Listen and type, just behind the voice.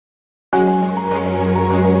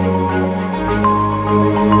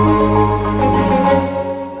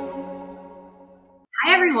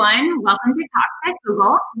welcome to Talks at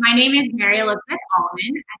Google. My name is Mary Elizabeth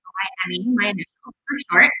Ulliman, S-O-I-M-E, my initials for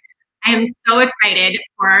short. I am so excited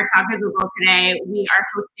for our Talk at Google today. We are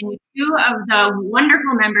hosting two of the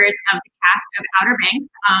wonderful members of the cast of Outer Banks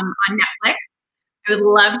on Netflix. I would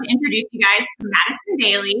love to introduce you guys to Madison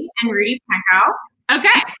Daly and Rudy Pankow.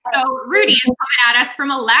 Okay, so Rudy is coming at us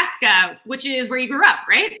from Alaska, which is where you grew up,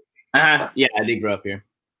 right? Yeah, I did grow up here.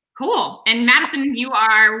 Cool. And Madison, you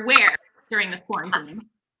are where during this quarantine?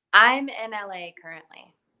 I'm in LA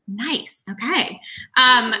currently. Nice. Okay.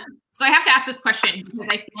 So I have to ask this question because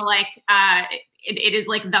I feel like it is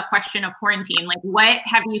like the question of quarantine. Like, what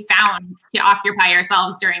have you found to occupy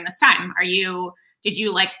yourselves during this time? Did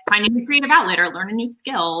you like find a new creative outlet or learn a new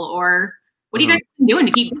skill, or what are you guys been doing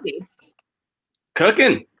to keep busy?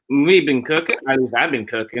 Cooking. We've been cooking. At least I've been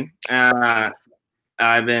cooking.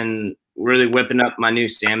 I've been really whipping up my new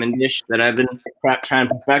salmon dish that I've been trying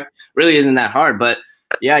to perfect. Really isn't that hard, but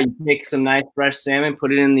yeah, you take some nice fresh salmon,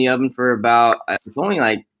 put it in the oven for about it's only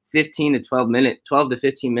like 12 to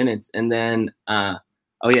 15 minutes, and then put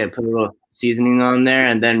a little seasoning on there,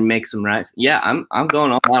 and then make some rice. Yeah, I'm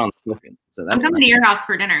going all out on the cooking. So that's. I'm coming to your house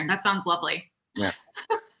for dinner. That sounds lovely. Yeah.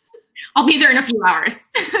 I'll be there in a few hours.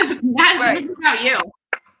 What about you?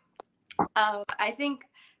 I think,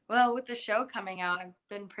 well, with the show coming out, I've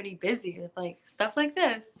been pretty busy with like stuff like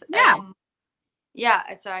this. Yeah. And yeah,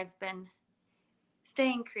 so I've been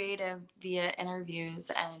staying creative via interviews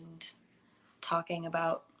and talking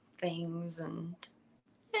about things and,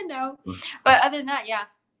 But other than that, yeah,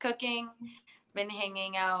 cooking, been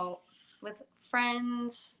hanging out with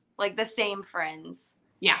friends, like the same friends.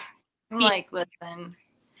 Yeah. I'm like, listen.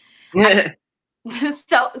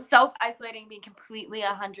 Self-isolating, being completely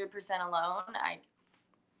 100% alone.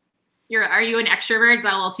 Are you an extrovert? Is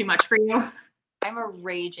that a little too much for you? I'm a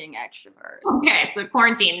raging extrovert. Okay, so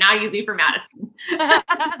quarantine, not easy for Madison.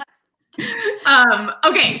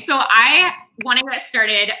 Okay, so I want to get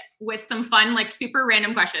started with some fun, like super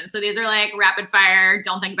random questions. So these are like rapid fire,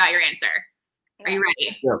 don't think about your answer. Are you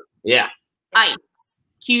ready? Yeah. Ice,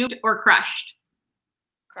 cubed or crushed?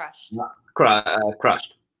 Crushed.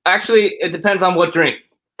 Crushed. Actually, it depends on what drink.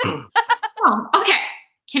 Oh, okay.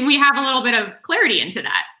 Can we have a little bit of clarity into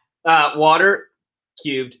that? Water,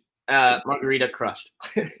 cubed. Margarita, crushed.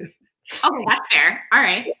 Okay, that's fair. All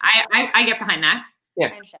right. I get behind that. Yeah.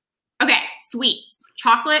 Okay, sweets,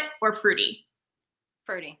 chocolate or fruity?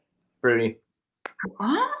 Fruity. Fruity.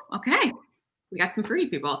 Oh, okay. We got some fruity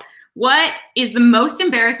people. What is the most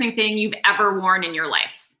embarrassing thing you've ever worn in your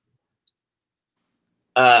life?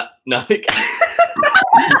 Nothing.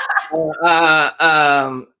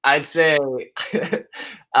 I'd say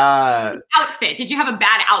outfit. Did you have a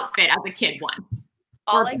bad outfit as a kid once?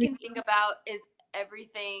 All I can think about is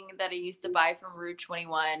everything that I used to buy from Route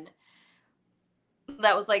 21.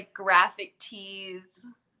 That was like graphic tees.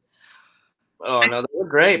 Oh no, they were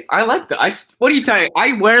great. I like that. What are you talking?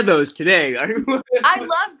 I wear those today. I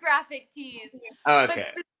love graphic tees. Oh, okay.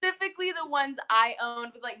 But specifically the ones I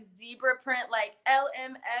owned with like zebra print, like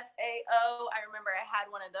LMFAO. I remember I had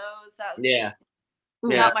one of those. That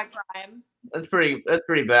was not my prime. That's pretty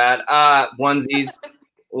bad. Onesies.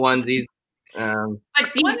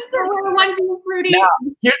 But do you still wear onesies, Rudy? Now,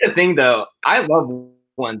 here's the thing, though. I love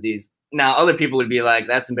onesies. Now, other people would be like,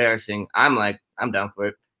 "That's embarrassing." I'm like, I'm down for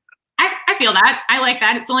it. I feel that. I like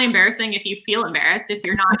that. It's only embarrassing if you feel embarrassed. If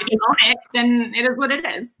you're not, if you own it, then it is what it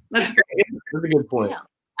is. That's great. That's a good point. Yeah.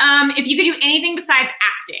 If you could do anything besides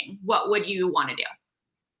acting, what would you want to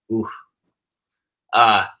do? Oof.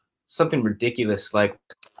 Something ridiculous like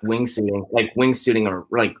wingsuiting or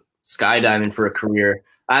like skydiving for a career.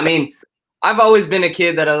 I mean, I've always been a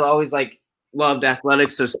kid that has always like loved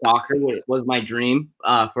athletics, so soccer was my dream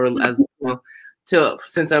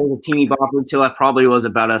since I was a teeny bopper till I probably was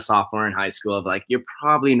about a sophomore in high school. Of like, you're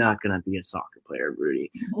probably not gonna be a soccer player,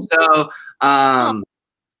 Rudy. So,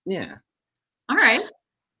 yeah. All right.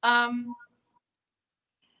 A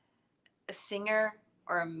singer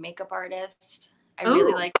or a makeup artist. I'd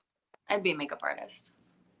be a makeup artist.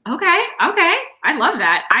 Okay. I love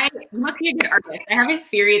that. You must be a good artist. I have a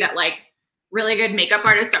theory that like really good makeup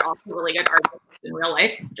artists are also really good artists in real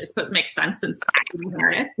life, which I suppose makes sense since I'm an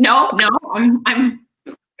artist. No, I'm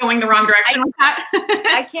going the wrong direction with that.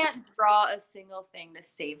 I can't draw a single thing to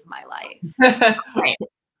save my life. Right.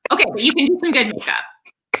 Okay, so you can do some good makeup.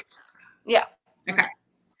 Yeah. Okay.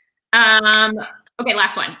 Okay,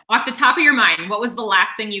 last one. Off the top of your mind, what was the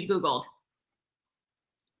last thing you Googled?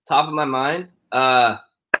 Top of my mind?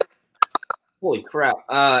 Holy crap.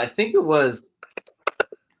 I think it was,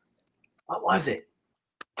 what was it?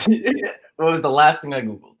 What was the last thing I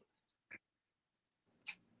Googled?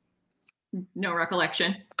 No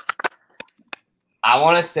recollection. I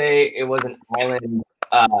want to say it was an island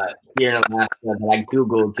here in Alaska that I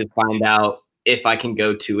Googled to find out if I can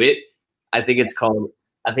go to it. I think it's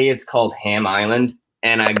called Ham Island,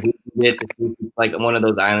 and I Googled it to see if it's like one of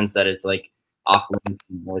those islands that is like off limits,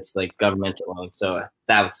 it's like governmental owned. So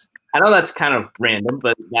I know that's kind of random,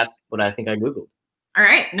 but that's what I think I Googled. All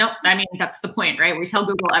right. No, I mean, that's the point, right? We tell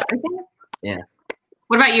Google everything. Yeah.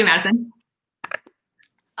 What about you, Madison?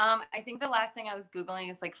 I think the last thing I was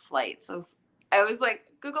Googling is like flights. So I was like,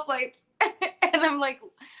 Google flights. And I'm like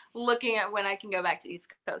looking at when I can go back to East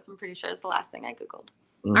Coast. I'm pretty sure it's the last thing I Googled.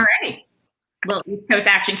 All right. Well, East Coast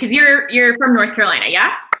action, because you're from North Carolina,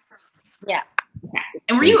 yeah? Yeah. Okay.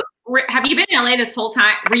 And have you been in LA this whole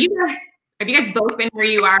time? Have you guys both been where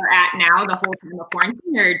you are at now the whole time of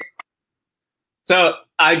quarantine? Or? So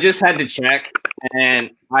I just had to check, and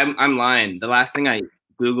I'm lying. The last thing I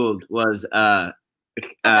Googled was a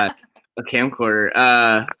camcorder,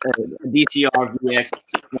 a DCR VX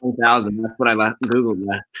 1000. That's what I Googled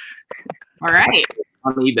last. All right.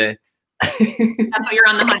 On eBay. That's what you're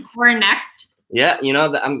on the hunt for next? Yeah,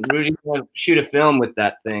 I'm Rudy going to shoot a film with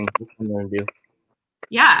that thing. That's what I'm going to do.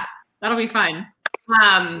 Yeah, that'll be fun.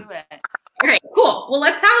 Do it. Okay, cool. Well,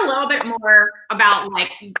 let's talk a little bit more about like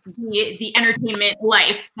the entertainment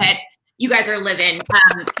life that you guys are living.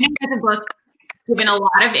 You guys have both given a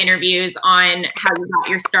lot of interviews on how you got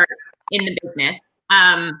your start in the business.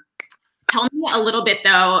 Tell me a little bit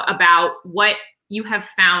though about what you have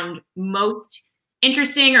found most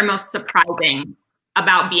interesting or most surprising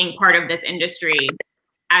about being part of this industry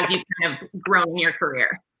as you've kind of grown in your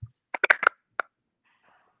career.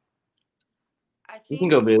 You can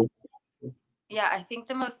go, Bill. Yeah, I think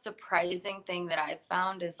the most surprising thing that I've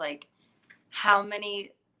found is like how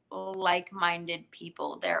many like-minded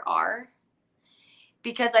people there are.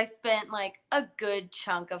 Because I spent like a good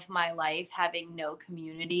chunk of my life having no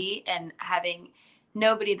community and having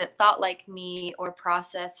nobody that thought like me or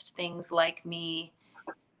processed things like me,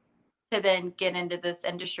 to then get into this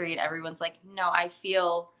industry and everyone's like, no, I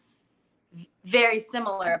feel very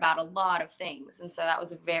similar about a lot of things. And so that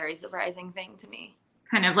was a very surprising thing to me.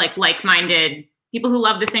 Kind of like-minded people who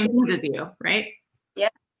love the same things as you, right? Yeah.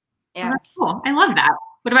 Yeah. Oh, that's cool. I love that.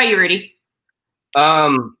 What about you, Rudy?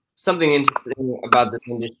 Something interesting about this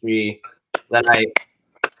industry that I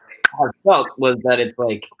have felt was that it's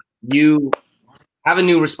like you have a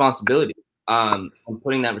new responsibility. And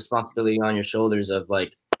putting that responsibility on your shoulders of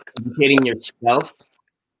like educating yourself,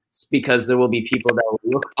 because there will be people that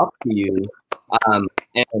will look up to you.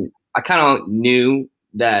 And I kind of knew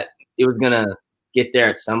that it was gonna get there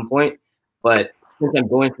at some point, but since I'm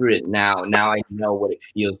going through it now I know what it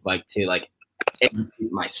feels like to like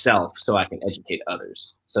educate myself so I can educate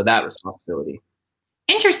others. So that responsibility.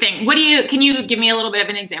 Interesting. Can you give me a little bit of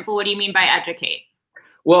an example? What do you mean by educate?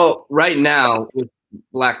 Well, right now with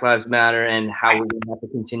Black Lives Matter and how we're going to have to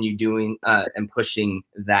continue doing and pushing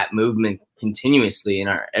that movement continuously in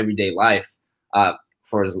our everyday life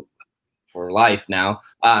for life now,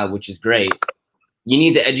 which is great. You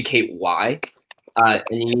need to educate why, and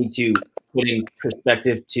you need to put in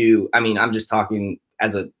perspective to, I mean, I'm just talking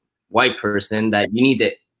as a white person, that you need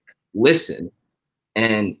to listen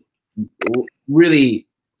and really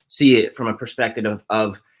see it from a perspective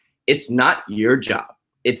of it's not your job.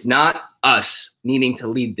 It's not us needing to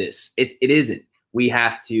lead this. It isn't. We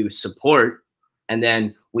have to support, and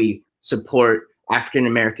then we support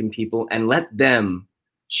African-American people and let them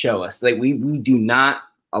show us. Like we do not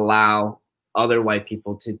allow other white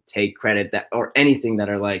people to take credit that or anything that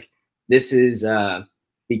are like, this is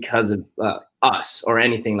because of us or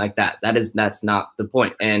anything like that. That's not the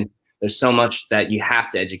point. And there's so much that you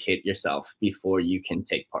have to educate yourself before you can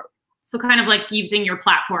take part. So kind of like using your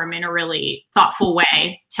platform in a really thoughtful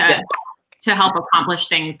way to help accomplish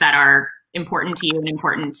things that are important to you and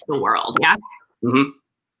important to the world. Yeah. Mm-hmm.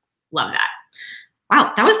 Love that.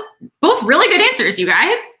 Wow, that was both really good answers, you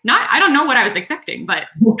guys. I don't know what I was expecting, but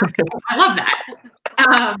I love that.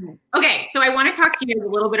 Okay, so I want to talk to you guys a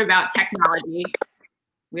little bit about technology.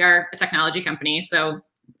 We are a technology company, so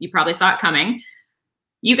you probably saw it coming.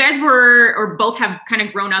 You guys both have kind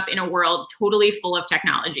of grown up in a world totally full of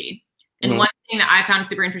technology. And one thing that I found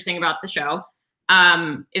super interesting about the show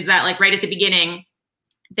is that like right at the beginning,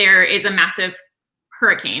 there is a massive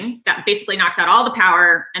hurricane that basically knocks out all the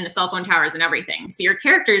power and the cell phone towers and everything. So your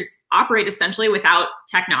characters operate essentially without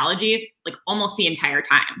technology, like almost the entire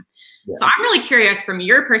time. Yeah. So I'm really curious from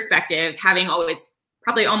your perspective, having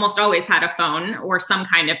probably almost always had a phone or some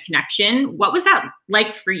kind of connection. What was that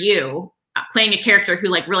like for you playing a character who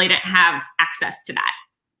like really didn't have access to that?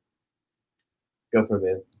 Go for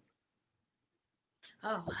it.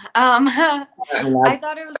 I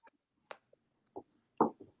thought it was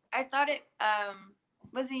I thought it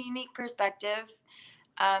was a unique perspective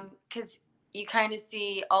because you kind of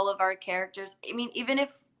see all of our characters. I mean, even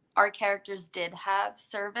if our characters did have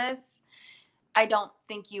service, I don't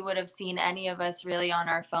think you would have seen any of us really on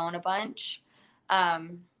our phone a bunch.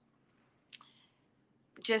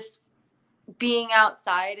 Just being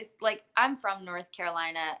outside is like, I'm from North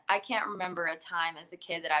Carolina. I can't remember a time as a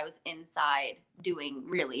kid that I was inside doing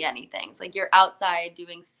really anything. It's like you're outside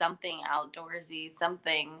doing something outdoorsy,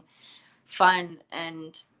 something fun.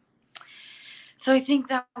 And so I think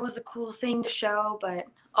that was a cool thing to show, but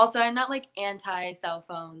also I'm not like anti cell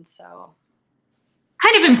phones. So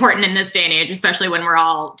kind of important in this day and age, especially when we're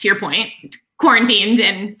all, to your point, quarantined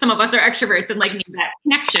and some of us are extroverts and like need that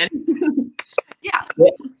connection. Yeah.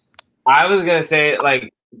 I was gonna say,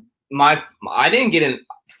 like, I didn't get a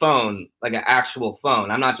phone, like an actual phone.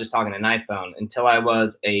 I'm not just talking an iPhone, until I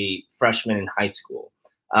was a freshman in high school.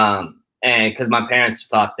 And because my parents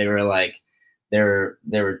thought they were like, there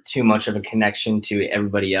were too much of a connection to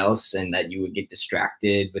everybody else, and that you would get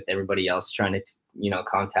distracted with everybody else trying to,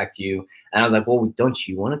 contact you. And I was like, well, don't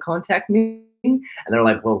you want to contact me? And they're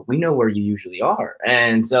like, well, we know where you usually are.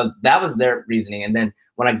 And so that was their reasoning. And then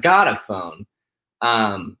when I got a phone,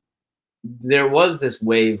 there was this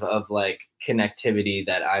wave of like connectivity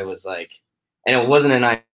that I was like, and it wasn't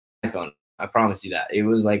an iPhone, I promise you that. It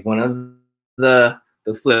was like one of the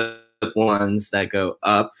flip ones that go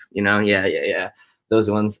up, yeah,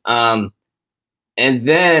 those ones. And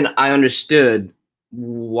then I understood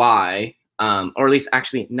why, or at least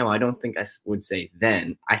actually, no, I don't think I would say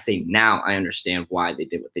then. I say now I understand why they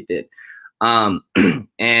did what they did.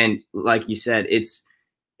 And like you said, it's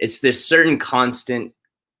this certain constant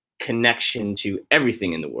connection to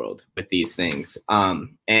everything in the world with these things.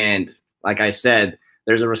 And like I said,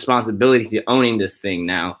 there's a responsibility to owning this thing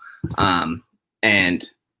now. And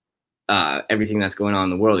everything that's going on in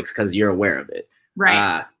the world, it's because you're aware of it.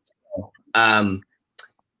 Right. I'm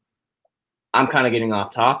kind of getting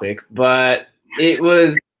off topic, but it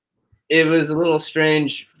was a little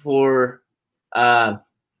strange for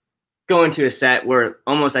going to a set where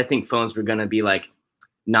almost I think phones were going to be like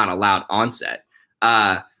not allowed on set.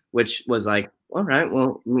 Which was like, all right,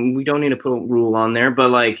 well, we don't need to put a rule on there, but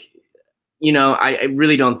like, I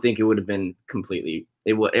really don't think it would have been completely.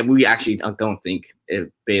 We actually don't think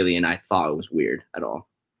Bailey and I thought it was weird at all.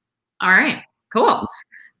 All right, cool.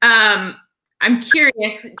 I'm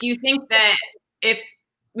curious. Do you think that if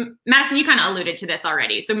Madison, you kind of alluded to this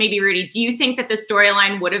already, so maybe Rudy, do you think that the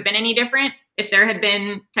storyline would have been any different if there had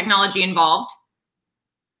been technology involved?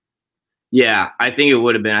 Yeah, I think it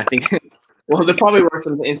would have been. I think. Well, there probably were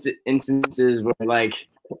some instances where, like,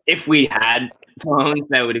 if we had phones,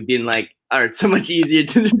 that would have been like, all right, so much easier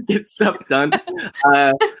to get stuff done.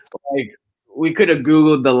 Like, we could have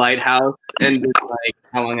Googled the lighthouse and just, like,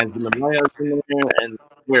 how long has been the lighthouse in there, and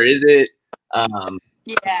where is it?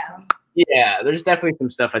 Yeah, there's definitely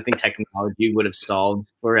some stuff I think technology would have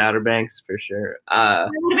solved for Outer Banks for sure.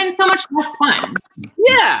 It would have been so much less fun.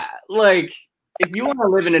 Yeah, like if you want to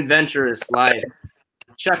live an adventurous life,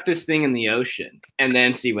 chuck this thing in the ocean and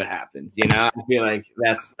then see what happens. I feel like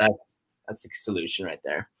that's a solution right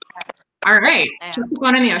there. All right, chuck the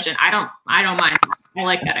phone in the ocean. I don't mind. I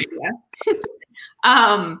like that idea.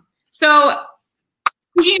 So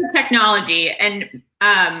speaking of technology, and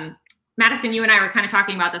Madison, you and I were kind of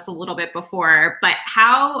talking about this a little bit before, but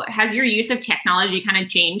how has your use of technology kind of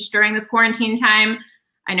changed during this quarantine time?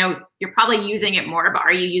 I know you're probably using it more, but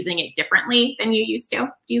are you using it differently than you used to?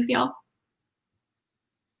 Do you feel?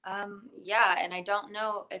 Yeah, and I don't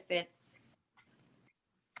know if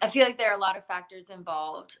I feel like there are a lot of factors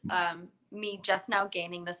involved. Me just now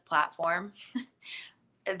gaining this platform,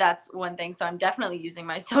 that's one thing. So I'm definitely using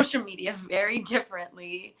my social media very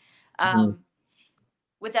differently.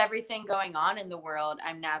 With everything going on in the world,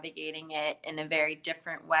 I'm navigating it in a very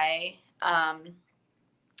different way.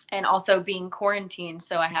 And also being quarantined,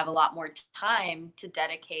 so I have a lot more time to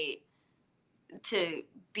dedicate to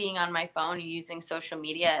being on my phone and using social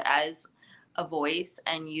media as a voice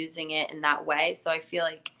and using it in that way. So I feel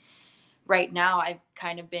like right now I've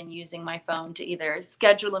kind of been using my phone to either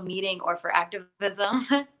schedule a meeting or for activism.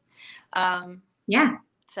 Yeah.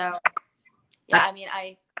 So yeah, I mean,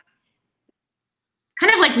 I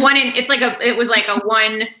kind of like it was like a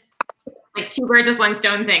one, like two birds with one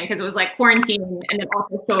stone thing, because it was like quarantine and then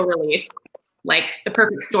also show release, like the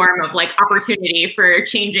perfect storm of like opportunity for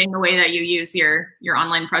changing the way that you use your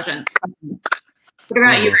online presence. What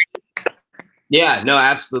about you? Yeah, no,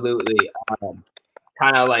 absolutely.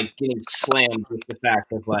 Kind of like getting slammed with the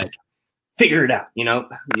fact of like, figure it out,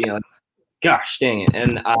 like, gosh dang it.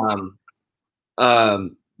 And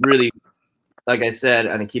really like I said,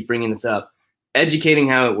 and I keep bringing this up, educating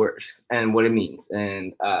how it works and what it means.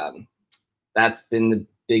 And that's been the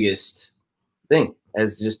biggest thing,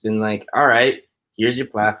 has just been like, all right, here's your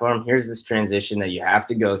platform. Here's this transition that you have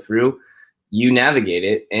to go through. You navigate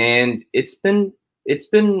it. And it's been,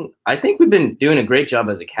 I think we've been doing a great job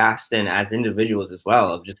as a cast and as individuals as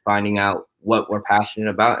well, of just finding out what we're passionate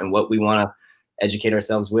about and what we want to educate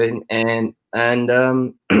ourselves with. And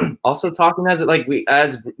also talking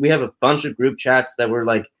as we have a bunch of group chats that we're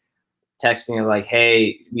like texting of like,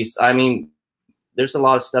 hey, there's a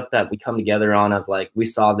lot of stuff that we come together on of like, we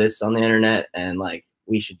saw this on the internet and like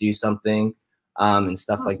we should do something and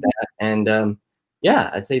stuff like that. And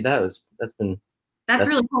yeah, I'd say that's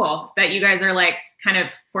really cool that you guys are like kind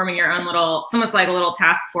of forming your own little, it's almost like a little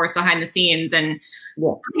task force behind the scenes. And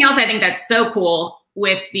something else I think that's so cool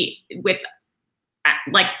with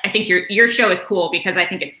like, I think your show is cool because I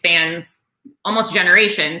think it spans almost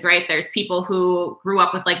generations, right? There's people who grew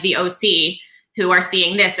up with like the OC who are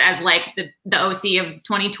seeing this as like the OC of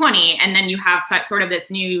 2020. And then you have sort of this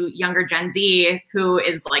new younger Gen Z who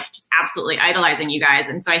is like just absolutely idolizing you guys.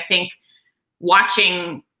 And so I think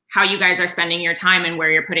watching how you guys are spending your time and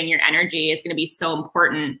where you're putting your energy is going to be so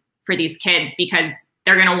important for these kids because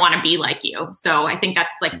they're going to want to be like you. So I think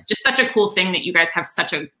that's like just such a cool thing that you guys have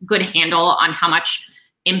such a good handle on how much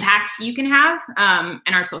impact you can have and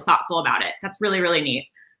are so thoughtful about it. That's really, really neat.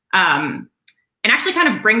 And actually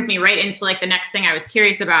kind of brings me right into like the next thing I was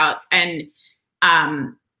curious about. And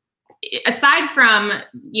aside from,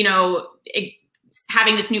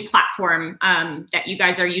 having this new platform that you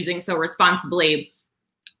guys are using so responsibly,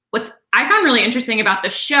 what I found really interesting about the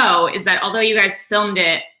show is that although you guys filmed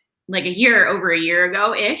it like over a year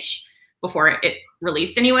ago-ish, before it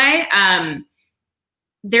released anyway,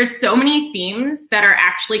 there's so many themes that are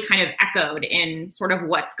actually kind of echoed in sort of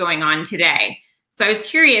what's going on today. So I was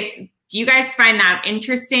curious, do you guys find that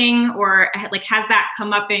interesting, or like has that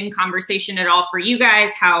come up in conversation at all for you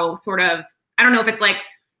guys? How sort of, I don't know if it's like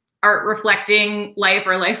art reflecting life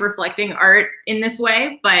or life reflecting art in this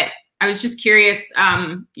way, but I was just curious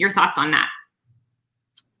your thoughts on that.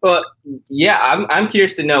 Well, yeah, I'm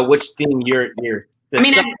curious to know which theme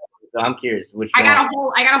I'm curious which I got a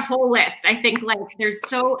whole list. I think like there's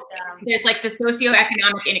like the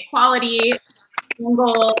socioeconomic inequality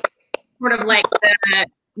angle, sort of like the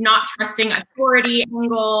not trusting authority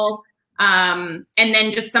angle, and then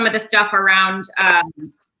just some of the stuff around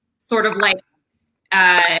sort of like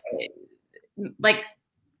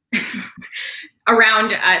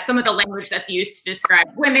around some of the language that's used to describe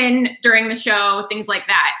women during the show, things like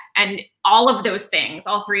that. And all of those things,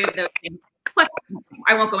 all three of those things, plus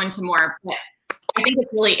I won't go into more, but I think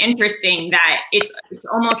it's really interesting that it's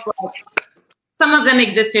almost like some of them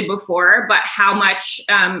existed before, but how much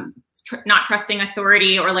not trusting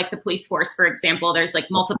authority, or like the police force, for example, there's like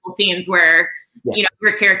multiple scenes where,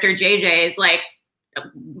 your character JJ is like,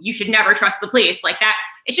 you should never trust the police, like that.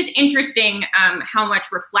 It's just interesting how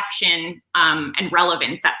much reflection and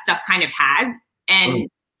relevance that stuff kind of has. And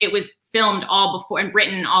it was filmed all before and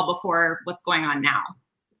written all before what's going on now.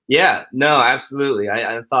 Yeah, no, absolutely.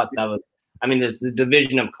 I thought that was, there's the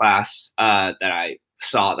division of class that I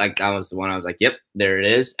saw, like that was the one I was like, yep, there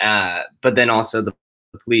it is. But then also the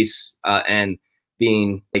police and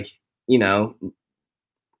being like, even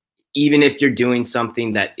if you're doing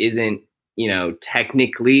something that isn't,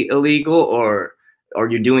 technically illegal, or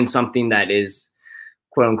you're doing something that is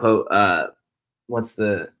quote unquote,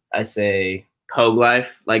 pogue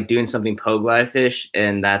life, like doing something pogue life-ish,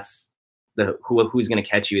 and that's who's going to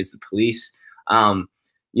catch you is the police, and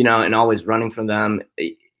always running from them.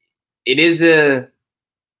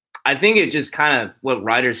 I think it just kind of, what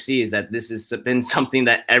writers see is that this has been something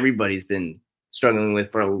that everybody's been struggling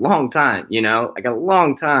with for a long time, like a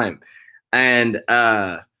long time. And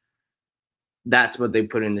that's what they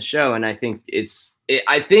put in the show. And I think it's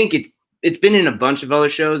been in a bunch of other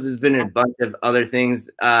shows. It's been in a bunch of other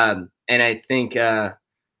things. And I think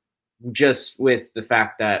just with the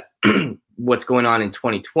fact that what's going on in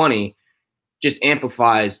 2020 just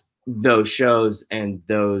amplifies those shows and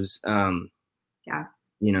those,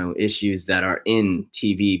 issues that are in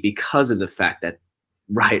TV because of the fact that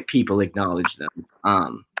people acknowledge them.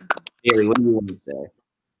 Haley, what do you want to say?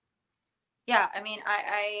 Yeah,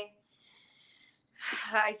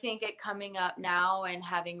 I think it coming up now and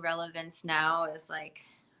having relevance now is like,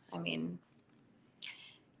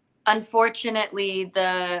 unfortunately,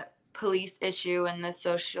 the police issue and the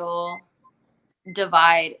social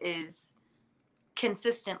divide is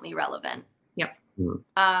consistently relevant. Yep.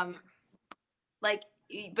 I'm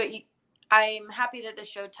happy that the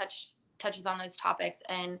show touches on those topics,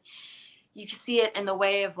 and you can see it in the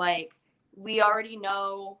way of like we already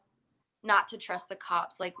know not to trust the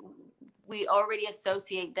cops. Like, we already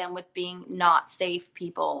associate them with being not safe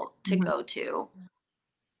people to go to.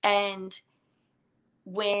 And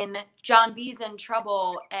when John B's in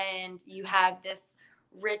trouble and you have this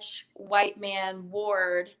rich white man,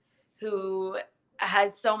 Ward, who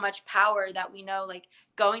has so much power that we know, like,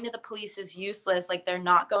 going to the police is useless. Like, they're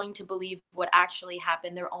not going to believe what actually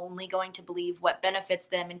happened. They're only going to believe what benefits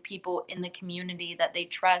them and people in the community that they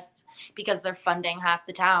trust, because they're funding half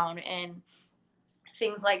the town and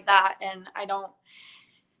things like that. And I don't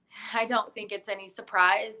think it's any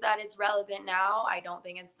surprise that it's relevant now. I don't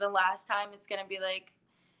think it's the last time it's going to be like,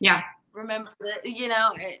 yeah, remember that, you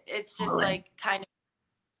know, it's just like kind of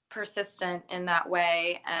persistent in that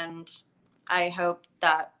way. And I hope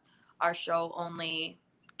that our show only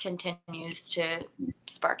continues to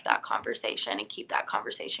spark that conversation and keep that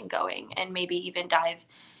conversation going, and maybe even dive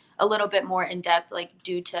a little bit more in depth, like,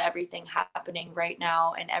 due to everything happening right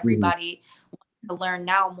now and everybody wants to learn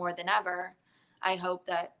now more than ever. I hope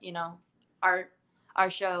that, you know, our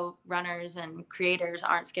show runners and creators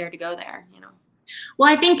aren't scared to go there, you know.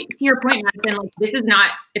 Well, I think to your point, Madison, like,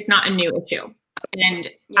 it's not a new issue. And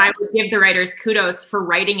I would give the writers kudos for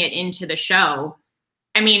writing it into the show.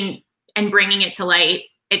 I mean, and bringing it to light.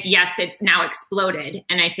 Yes, it's now exploded,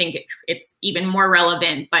 and I think it's even more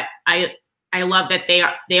relevant. But I love that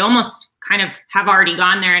they almost kind of have already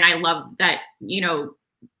gone there, and I love that, you know,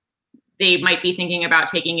 they might be thinking about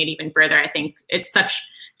taking it even further. I think it's to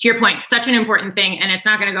your point, such an important thing, and it's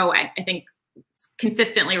not going to go away. I think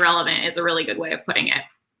consistently relevant is a really good way of putting it.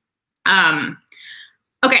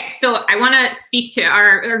 Okay, so I want to speak to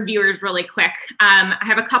our viewers really quick. I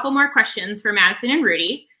have a couple more questions for Madison and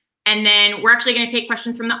Rudy, and then we're actually going to take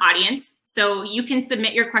questions from the audience. So you can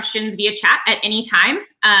submit your questions via chat at any time,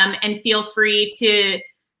 and feel free to,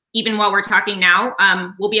 even while we're talking now,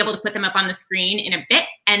 we'll be able to put them up on the screen in a bit,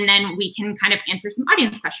 and then we can kind of answer some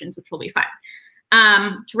audience questions, which will be fun.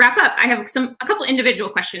 To wrap up, I have a couple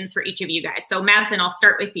individual questions for each of you guys. So Madison, I'll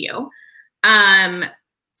start with you.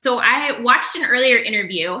 So I watched an earlier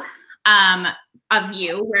interview of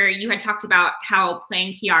you where you had talked about how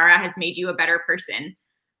playing Kiara has made you a better person.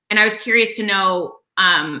 And I was curious to know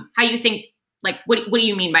how you think, like, what do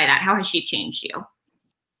you mean by that? How has she changed you?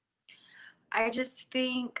 I just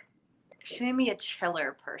think she made me a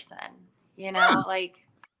chiller person, you know, like,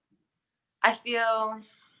 I feel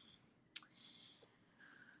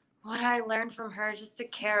what I learned from her just to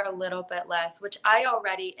care a little bit less, which I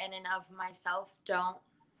already in and of myself don't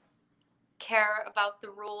care about the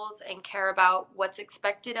rules and care about what's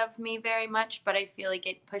expected of me very much. But I feel like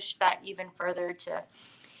it pushed that even further to,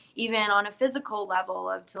 even on a physical level,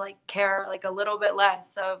 of to, like, care like a little bit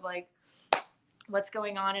less of, like, what's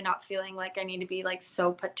going on, and not feeling like I need to be, like,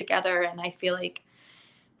 so put together. And I feel like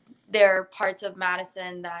there are parts of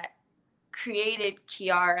Madison that created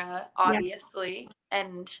Kiara, obviously. Yeah.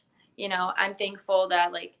 And, you know, I'm thankful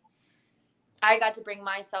that, like, I got to bring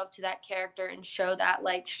myself to that character and show that,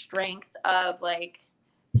 like, strength of, like,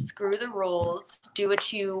 screw the rules, do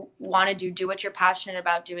what you want to do what you're passionate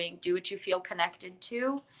about doing, do what you feel connected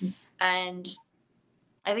to. And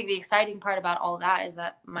I think the exciting part about all that is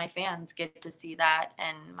that my fans get to see that,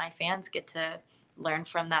 and my fans get to learn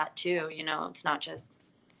from that too. You know, it's not just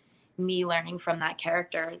me learning from that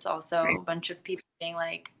character. It's also a bunch of people being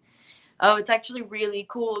like, oh, it's actually really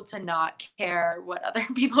cool to not care what other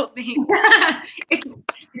people think.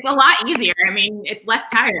 It's a lot easier. I mean, it's less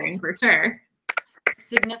tiring for sure.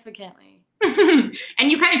 Significantly.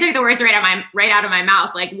 And you kind of took the words right out of my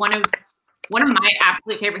mouth. Like, one of my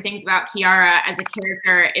absolute favorite things about Kiara as a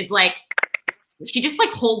character is, like, she just,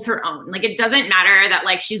 like, holds her own. Like, it doesn't matter that,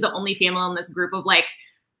 like, she's the only female in this group of, like,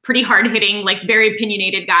 pretty hard-hitting, like, very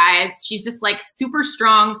opinionated guys. She's just, like, super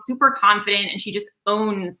strong, super confident, and she just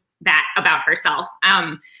owns that about herself.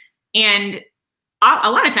 And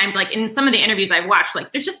a lot of times, like, in some of the interviews I've watched,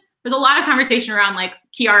 like, there's a lot of conversation around, like,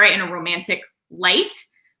 Kiara in a romantic light.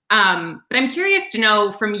 But I'm curious to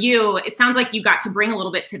know from you, it sounds like you got to bring a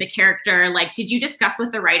little bit to the character. Like, did you discuss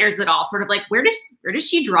with the writers at all, sort of like, where does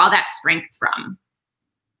she draw that strength from?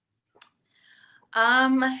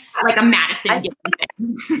 Like a Madison.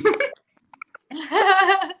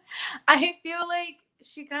 I feel like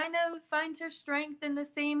she kind of finds her strength in the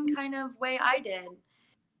same kind of way I did.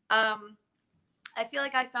 I feel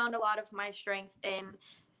like I found a lot of my strength in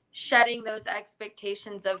shedding those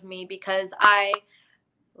expectations of me, because I,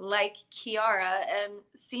 like Kiara, am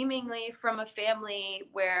seemingly from a family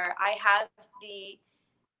where I have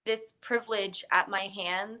this privilege at my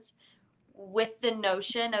hands, with the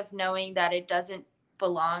notion of knowing that it doesn't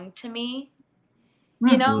belong to me.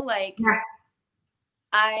 You know, like,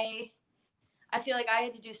 I I feel like I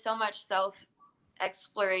had to do so much self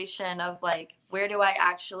exploration of like, where do I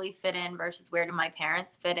actually fit in versus where do my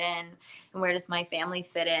parents fit in and where does my family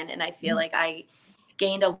fit in. And I feel like I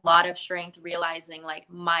gained a lot of strength realizing like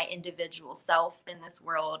my individual self in this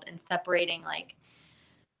world and separating like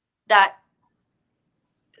that,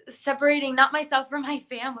 separating not myself from my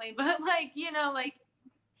family, but like, you know, like,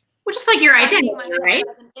 which is like your identity, right?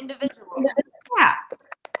 As an individual. Yeah.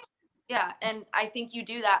 Yeah. And I think you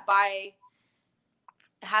do that by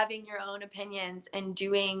having your own opinions and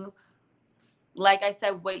doing, like I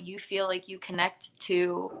said, what you feel like you connect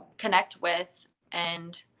with.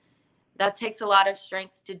 And that takes a lot of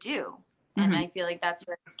strength to do. And I feel like that's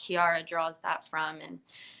where Kiara draws that from. And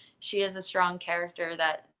she is a strong character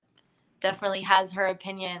that definitely has her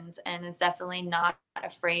opinions and is definitely not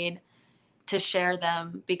afraid to share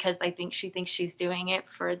them, because I think she thinks she's doing it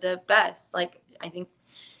for the best. Like, I think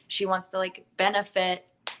she wants to like benefit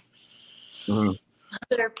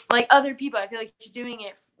other people. I feel like she's doing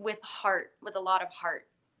it with heart, with a lot of heart.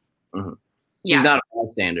 She's not a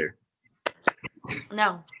bystander.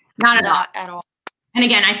 No, not at all. And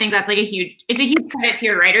again, I think that's like it's a huge credit to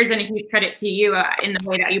your writers and a huge credit to you in the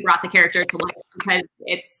way that you brought the character to life, because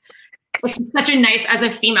it's such a nice, as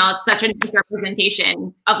a female, it's such a nice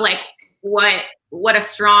representation of like what a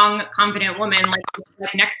strong, confident woman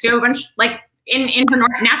like next to a bunch, like in her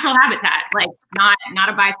natural habitat, like not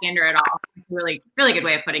a bystander at all. Really, really good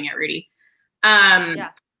way of putting it, Rudy. Okay,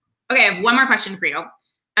 I have one more question for you.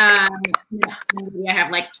 I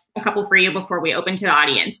have like a couple for you before we open to the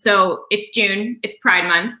audience. So it's June, it's Pride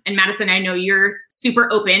Month, and Madison, I know you're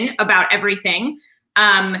super open about everything.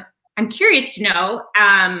 I'm curious to know,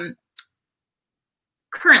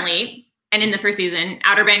 currently, and in the first season,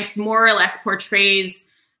 Outer Banks more or less portrays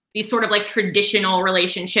these sort of like traditional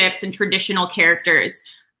relationships and traditional characters.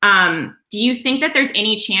 Do you think that there's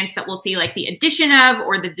any chance that we'll see like the addition of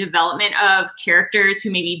or the development of characters who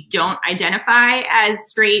maybe don't identify as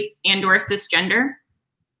straight and or cisgender?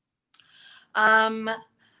 I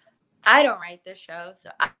don't write the show, so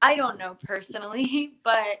I don't know personally,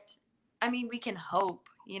 but I mean, we can hope,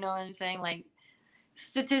 you know what I'm saying? Like,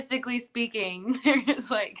 statistically speaking, there's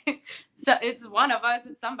like, so it's one of us,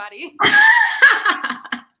 it's somebody.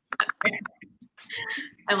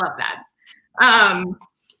 I love that.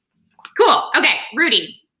 Cool. Okay,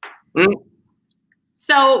 Rudy.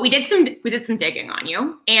 So we did some digging on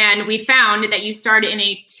you, and we found that you starred in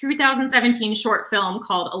a 2017 short film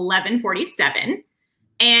called 1147.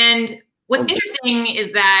 And what's interesting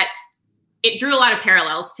is that it drew a lot of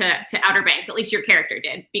parallels to Outer Banks, at least your character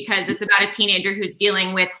did, because it's about a teenager who's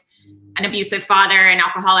dealing with an abusive father, an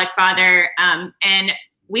alcoholic father, and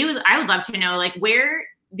I would love to know, like, where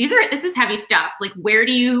this is heavy stuff. Like, where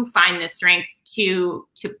do you find the strength to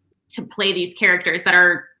play these characters that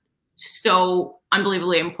are so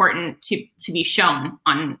unbelievably important to be shown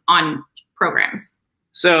on programs?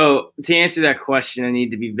 So to answer that question, I need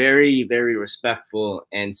to be very, very respectful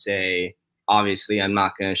and say, obviously, I'm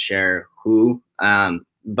not going to share who,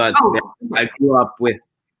 but I grew up with,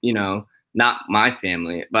 you know, not my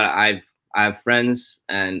family, but I have friends,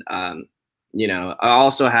 and you know, I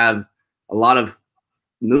also have a lot of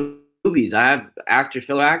movies. I have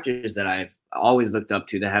fellow actors that I've always looked up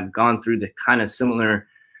to that have gone through the kind of similar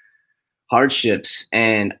hardships,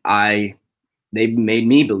 and they made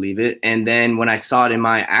me believe it. And then when I saw it in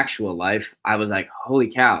my actual life, I was like,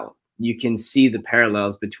 holy cow, you can see the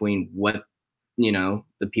parallels between what, you know,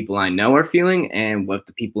 the people I know are feeling and what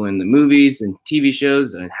the people in the movies and TV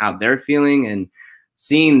shows and how they're feeling, and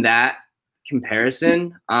seeing that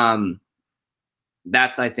comparison,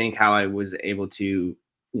 that's, I think, how I was able to, you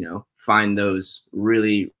know, find those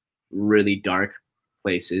really, really dark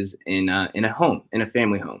places in a home, in a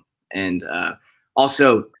family home. And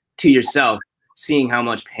also to yourself, seeing how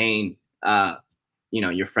much pain, you know,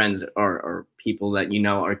 your friends or people that you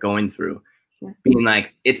know are going through, being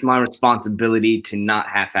like, it's my responsibility to not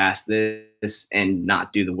half-ass this and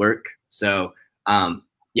not do the work. So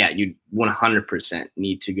yeah, you 100%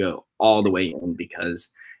 need to go all the way in,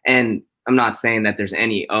 because, and I'm not saying that there's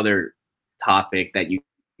any other topic that you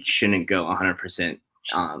shouldn't go 100%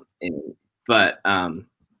 in, but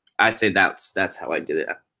I'd say that's how I did it.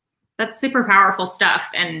 That's super powerful stuff,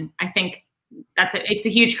 and I think it's a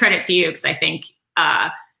huge credit to you, because I think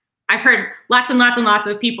I've heard lots and lots and lots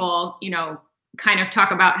of people, you know, kind of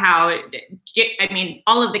talk about how, I mean,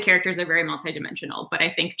 all of the characters are very multidimensional, but I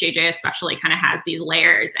think JJ especially kind of has these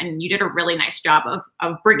layers, and you did a really nice job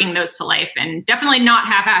of bringing those to life, and definitely not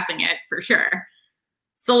half-assing it, for sure.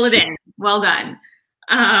 Sold it in. Well done.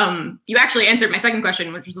 You actually answered my second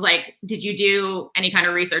question, which was like, did you do any kind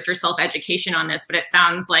of research or self-education on this? But it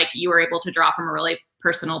sounds like you were able to draw from a really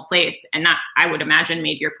personal place, and that, I would imagine,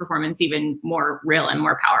 made your performance even more real and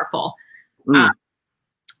more powerful.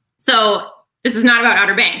 So this is not about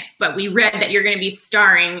Outer Banks, but we read that you're going to be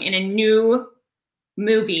starring in a new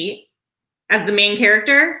movie as the main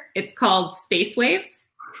character. It's called Space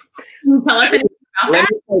Waves. Can you tell us anything about that?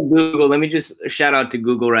 Google. Let me just shout out to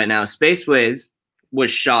Google right now. Space Waves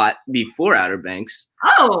was shot before Outer Banks.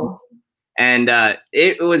 Oh. And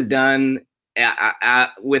it was done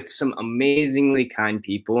with some amazingly kind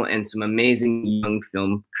people and some amazing young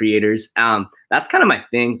film creators. That's kind of my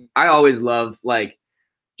thing. I always love, like,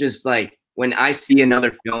 just like when I see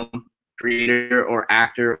another film creator or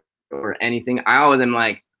actor or anything, I always am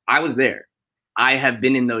like, I was there. I have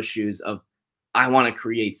been in those shoes of, I want to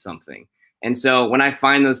create something. And so when I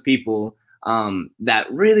find those people that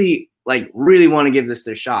really want to give this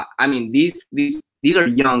their shot, I mean, these are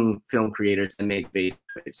young film creators that made Space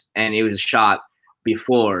Waves, and it was shot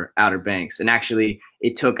before Outer Banks. And actually,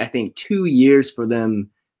 it took, I think, 2 years for them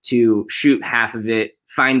to shoot half of it,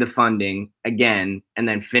 find the funding again, and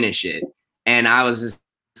then finish it. And I was just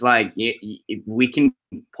like, if we can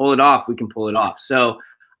pull it off, we can pull it off. So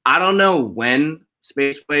I don't know when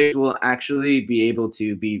Space Waves will actually be able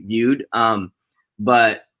to be viewed,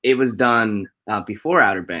 but it was done before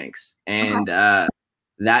Outer Banks, and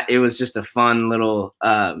that it was just a fun little.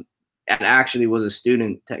 It actually was a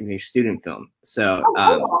technically student film. So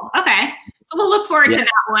cool. Okay, so we'll look forward to that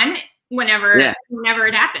one whenever it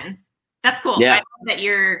happens. That's cool. Yeah. I love that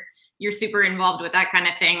you're super involved with that kind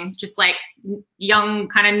of thing. Just like young,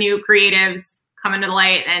 kind of new creatives coming to the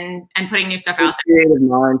light and putting new stuff out there.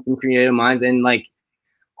 Creative minds, and like,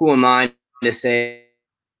 who am I to say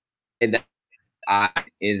that I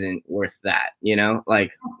isn't worth that? You know,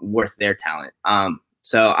 like, worth their talent.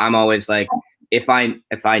 So I'm always like, if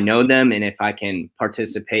I know them and if I can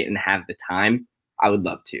participate and have the time, I would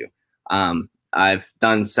love to. I've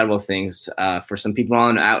done several things for some people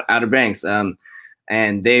on Outer Banks, and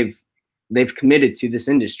they've committed to this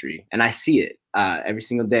industry, and I see it every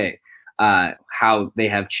single day, how they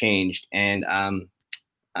have changed. And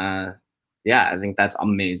I think that's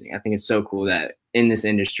amazing. I think it's so cool that in this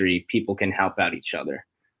industry, people can help out each other.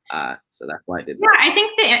 So that's why I did that. Yeah, I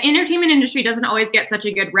think the entertainment industry doesn't always get such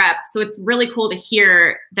a good rep. So it's really cool to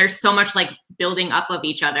hear there's so much like building up of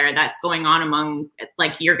each other that's going on among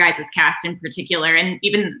like your guys' cast in particular, and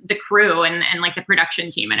even the crew and like the production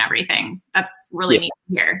team and everything. That's really neat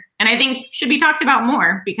to hear. And I think should be talked about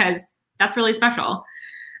more because that's really special.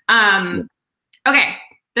 Okay,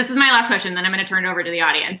 this is my last question, then I'm going to turn it over to the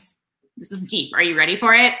audience. This is deep. Are you ready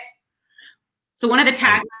for it? So one of the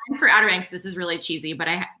taglines for Outer Banks, this is really cheesy, but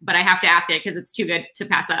I have to ask it because it's too good to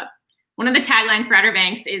pass up. One of the taglines for Outer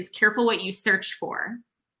Banks is "Careful what you search for."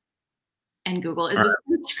 And Google is a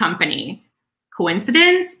search company.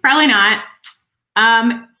 Coincidence? Probably not.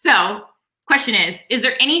 So question is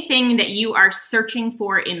there anything that you are searching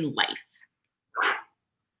for in life?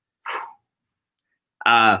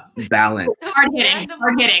 Balance. Hard hitting.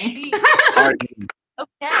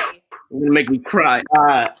 Okay. You're gonna make me cry.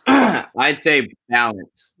 I'd say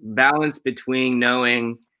balance. Balance between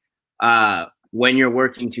knowing when you're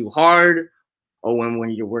working too hard or when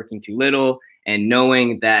you're working too little, and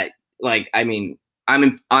knowing that, like, I mean,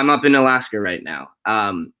 I'm up in Alaska right now,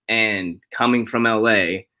 and coming from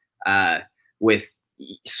LA with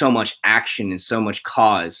so much action and so much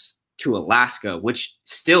cause to Alaska, which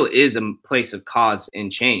still is a place of cause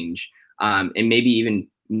and change, and maybe even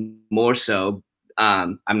more so.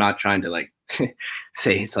 I'm not trying to like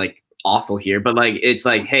say it's like awful here, but like, it's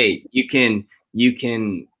like, hey, you can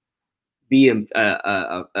be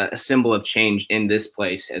a symbol of change in this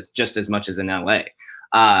place as just as much as in LA,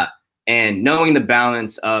 and knowing the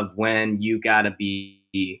balance of when you gotta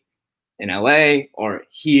be in LA or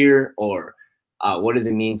here, or what does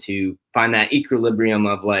it mean to find that equilibrium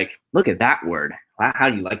of like, look at that word,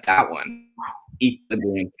 how do you like that one?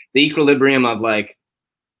 Equilibrium. The equilibrium of like,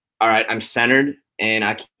 all right, I'm centered and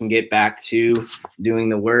I can get back to doing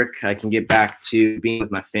the work. I can get back to being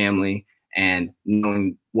with my family and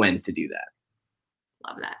knowing when to do that.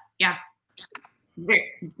 Love that. Yeah.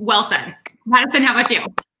 Very well said. Madison, how about you?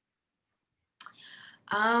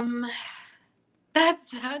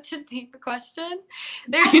 That's such a deep question.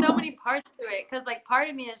 There's so many parts to it, because like part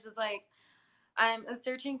of me is just like, I'm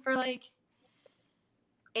searching for like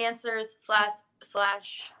answers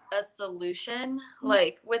slash a solution.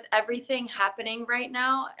 Like with everything happening right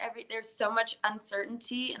now, there's so much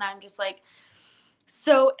uncertainty, and I'm just like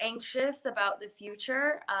so anxious about the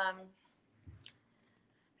future.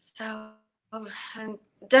 So Oh, and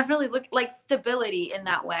definitely look like stability in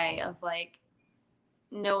that way of like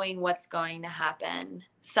knowing what's going to happen,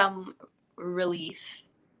 some relief.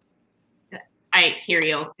 I hear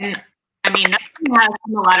you. And I mean, that's has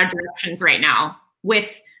in a lot of directions right now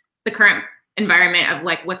with the current environment of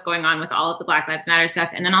like what's going on with all of the Black Lives Matter stuff.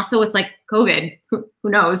 And then also with like COVID, who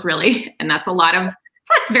knows really? And that's a lot of,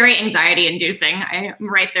 so it's very anxiety inducing. I'm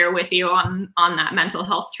right there with you on that mental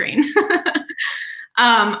health train.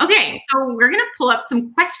 Okay, so we're gonna pull up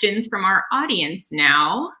some questions from our audience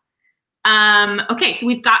now. Okay, so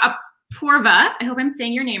we've got a Porva. I hope I'm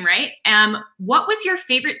saying your name right. What was your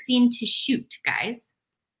favorite scene to shoot, guys?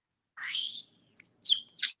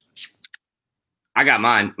 I got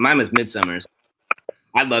mine. Mine was Midsummer's.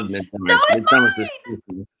 I loved Midsummer's.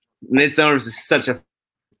 Midsummer's was such a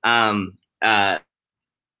so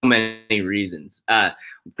many reasons.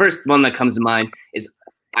 First one that comes to mind is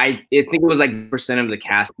I think it was like percent of the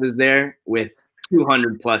cast was there with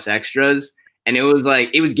 200 plus extras, and it was like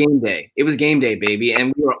it was game day. It was game day, baby,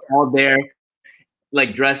 and we were all there,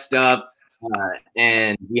 like dressed up,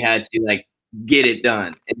 and we had to like get it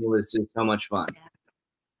done, and it was just so much fun.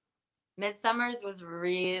 Midsummer's was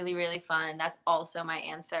really, really fun. That's also my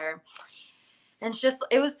answer. And it's just,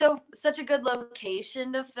 it was such a good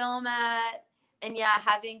location to film at. And yeah,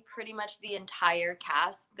 having pretty much the entire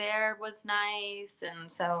cast there was nice.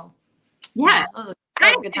 And so, yeah, it was a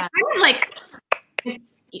good time. Kind of like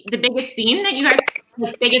the biggest scene that you guys,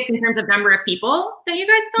 the biggest in terms of number of people that you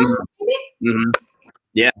guys filmed, maybe? Mm-hmm.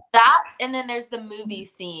 Yeah. That, and then there's the movie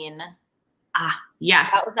scene. Ah,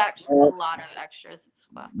 yes. That was actually a lot of extras as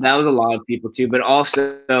well. That was a lot of people too, but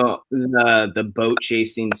also the boat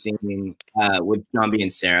chasing scene with Zombie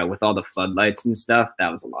and Sarah with all the floodlights and stuff.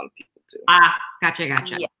 That was a lot of people too. Ah, gotcha.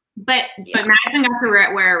 Yeah. But Madison got to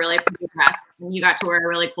wear a really pretty dress, and you got to wear a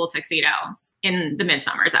really cool tuxedo in the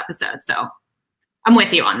Midsummer's episode. So I'm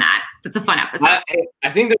with you on that. It's a fun episode.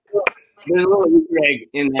 I think there's a little Easter egg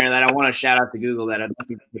in there that I want to shout out to Google that I'd like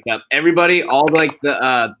to pick up. Everybody, all like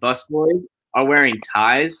the bus boys are wearing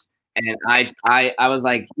ties, and I was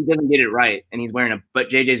like, he doesn't get it right, and but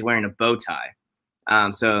JJ's wearing a bow tie.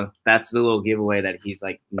 So that's the little giveaway that he's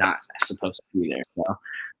like not supposed to be there. So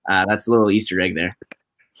that's a little Easter egg there.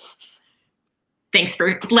 Thanks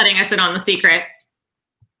for letting us in on the secret.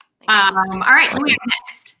 All right, who we have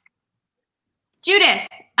next? Judith,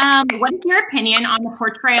 what is your opinion on the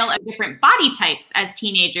portrayal of different body types as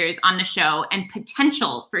teenagers on the show and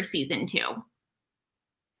potential for season 2?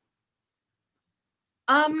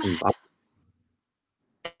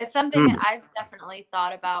 It's something that I've definitely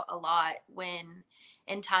thought about a lot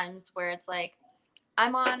in times where it's like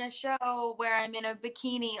I'm on a show where I'm in a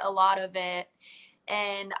bikini a lot of it,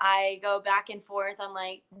 and I go back and forth on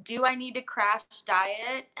like, do I need to crash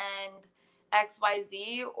diet and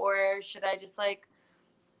XYZ, or should I just like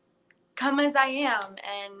come as I am?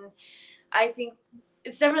 And I think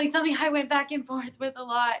it's definitely something I went back and forth with a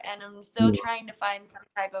lot, and I'm still trying to find some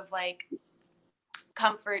type of like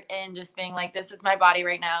comfort in just being like, this is my body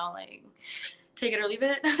right now, like take it or leave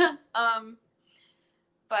it.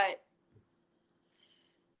 But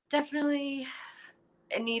definitely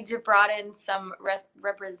I need to broaden some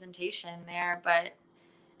representation there, but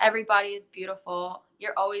everybody is beautiful.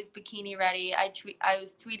 You're always bikini ready. I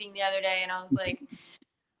was tweeting the other day and I was like,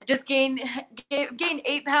 I just gained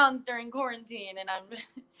 8 pounds during quarantine, and I'm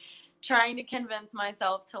trying to convince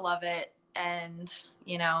myself to love it. And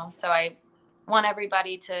so I want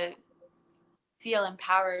everybody to feel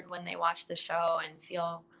empowered when they watch the show and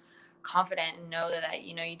feel confident and know that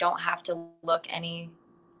you don't have to look any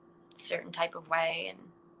certain type of way, and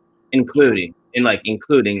including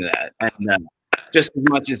that, and just as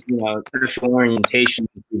much as sexual orientation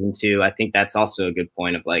in season 2, I think that's also a good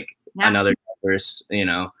point of like another diverse.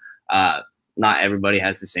 Not everybody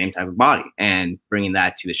has the same type of body, and bringing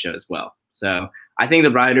that to the show as well. So I think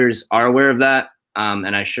the writers are aware of that.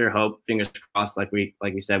 And I sure hope, fingers crossed, like we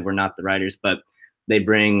said, we're not the writers, but they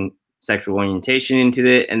bring sexual orientation into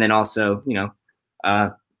it, and then also,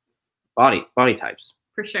 body types.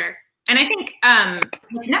 For sure. And I think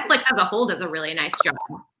Netflix as a whole does a really nice job.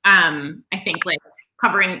 I think like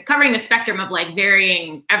covering the spectrum of like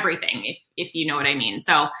varying everything, if you know what I mean.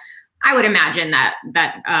 So I would imagine that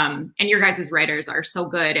and your guys' writers are so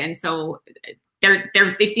good, and so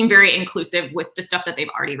they seem very inclusive with the stuff that they've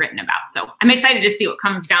already written about. So I'm excited to see what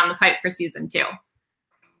comes down the pipe for season 2.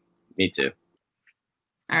 Me too.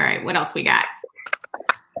 All right, what else we got?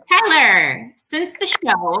 Tyler, since the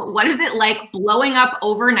show, what is it like blowing up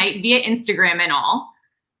overnight via Instagram and all?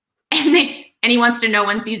 And he wants to know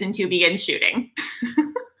when season 2 begins shooting.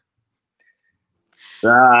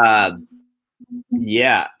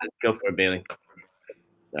 Yeah, go for it, Bailey.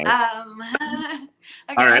 Okay.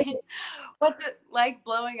 All right. What's it like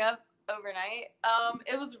blowing up overnight?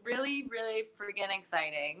 It was really, really freaking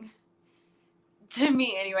exciting to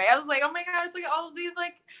me anyway. I was like, oh my god, it's like all of these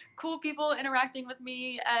like cool people interacting with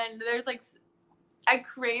me, and there's like I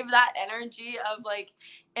crave that energy of like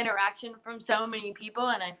interaction from so many people,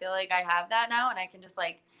 and I feel like I have that now, and I can just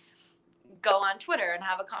like go on Twitter and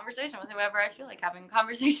have a conversation with whoever I feel like having a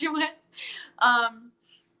conversation with.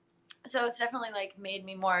 So it's definitely like made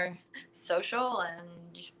me more social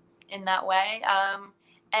and in that way.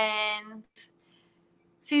 And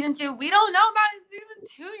season 2, we don't know about season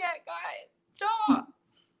 2 yet, guys. Stop.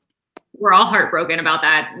 We're all heartbroken about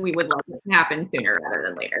that. We would love it to happen sooner rather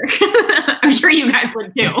than later. I'm sure you guys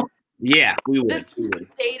would too. Yeah, we would. The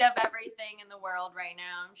state of everything in the world right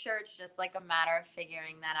now. I'm sure it's just like a matter of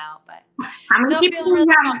figuring that out. But how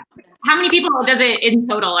many people does it in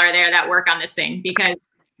total are there that work on this thing? Because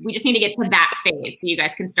we just need to get to that phase so you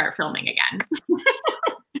guys can start filming again.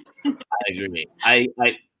 I agree.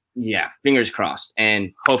 Yeah, fingers crossed,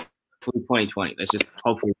 and hopefully 2020. Let's just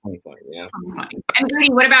hopefully 2020. Yeah. And Rudy,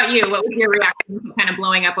 what about you? What was your reaction to kind of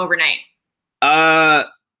blowing up overnight?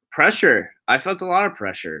 Pressure. I felt a lot of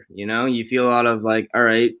pressure. You know, you feel a lot of like, all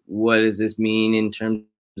right, what does this mean in terms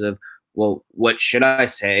of, well, what should I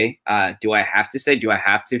say? Do I have to say? Do I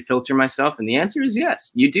have to filter myself? And the answer is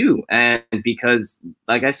yes, you do. And because,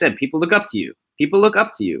 like I said, people look up to you. People look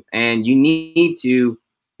up to you, and you need to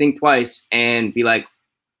think twice and be like,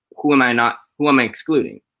 who am I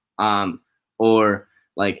excluding? Or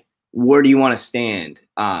like, where do you want to stand?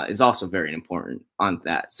 Is also very important on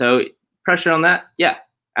that. So pressure on that, yeah,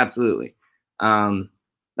 absolutely.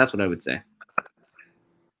 That's what I would say.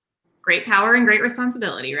 Great power and great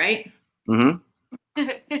responsibility, right? Mm-hmm.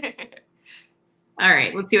 All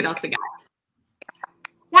right, let's see what else we got.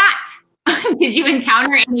 Scott, did you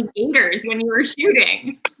encounter any gators when you were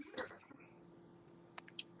shooting?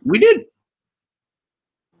 We did.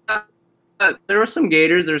 There were some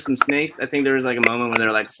gators. There were some snakes. I think there was like a moment where they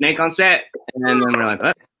were like, snake on set. And then we're like,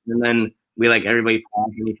 what? And then we like, everybody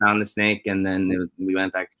found the snake, and then we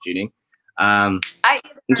went back to shooting. In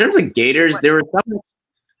terms of gators, there was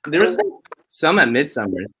some at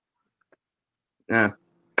Midsummer. Yeah.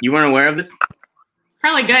 You weren't aware of this? It's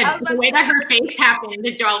probably good. The way that her face happened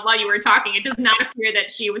while you were talking, it does not appear that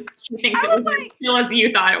she thinks it was as chill as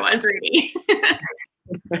you thought it was, Rudy.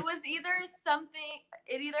 It was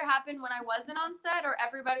it either happened when I wasn't on set, or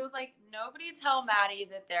everybody was like, nobody tell Maddie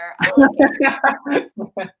that they're alligators.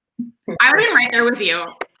 I would have been right there with you.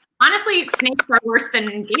 Honestly, snakes are worse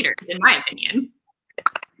than gators, in my opinion.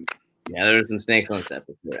 Yeah, there were some snakes on set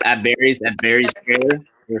for sure. At Barry's trailer,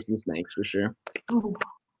 there were some snakes for sure. Ooh,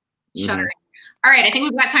 shuddering. All right, I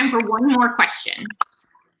think we've got time for one more question.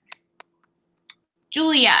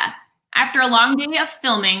 Julia, after a long day of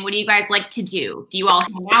filming, what do you guys like to do? Do you all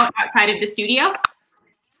hang out outside of the studio?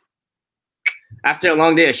 After a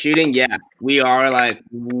long day of shooting, yeah, we are like,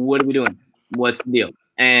 what are we doing? What's the deal?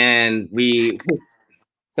 And we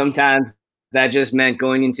sometimes that just meant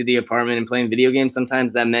going into the apartment and playing video games.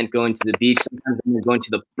 Sometimes that meant going to the beach. Sometimes that meant going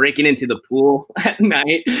to breaking into the pool at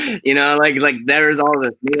night. You know, like there's all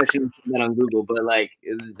this. Maybe I shouldn't put that on Google, but like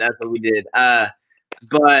that's what we did. Yeah,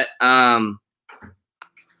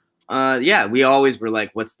 we always were like,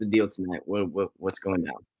 what's the deal tonight? What's going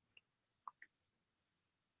down?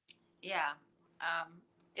 Yeah.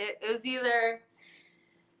 It was either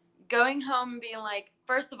going home and being like,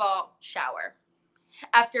 first of all, shower.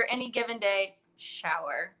 After any given day,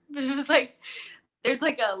 shower. It was like, there's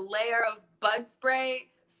like a layer of bug spray,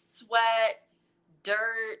 sweat,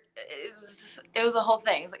 dirt. It was a whole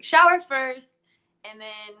thing. It's like shower first, and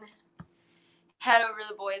then head over to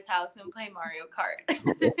the boys' house and play Mario Kart.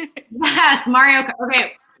 Yes, Mario Kart.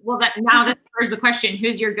 Okay, well, now this is the question.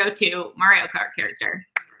 Who's your go-to Mario Kart character?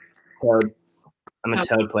 Toad. I'm a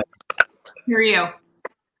Toad player. Who are you?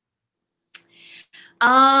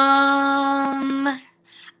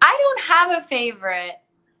 I don't have a favorite.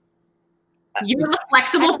 You're the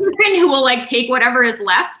flexible person who will like take whatever is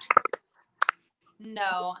left?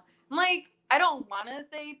 No. I'm like, I don't want to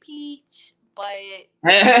say Peach, but Peach,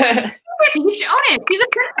 own it. She's a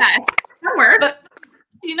princess. That works. But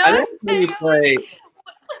you know what I'm saying?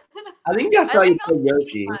 I think that's how you play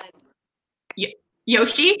Yoshi.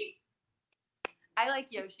 Yoshi? I like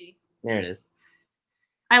Yoshi. There it is.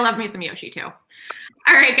 I love me some Yoshi too.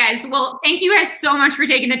 All right, guys. Well, thank you guys so much for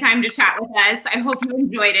taking the time to chat with us. I hope you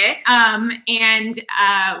enjoyed it. And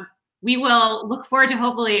we will look forward to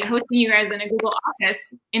hopefully hosting you guys in a Google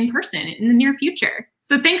office in person in the near future.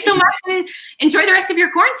 So thanks so much, and enjoy the rest of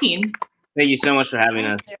your quarantine. Thank you so much for having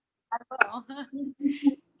us. I will.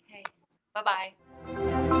 Okay.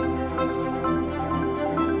 Bye-bye.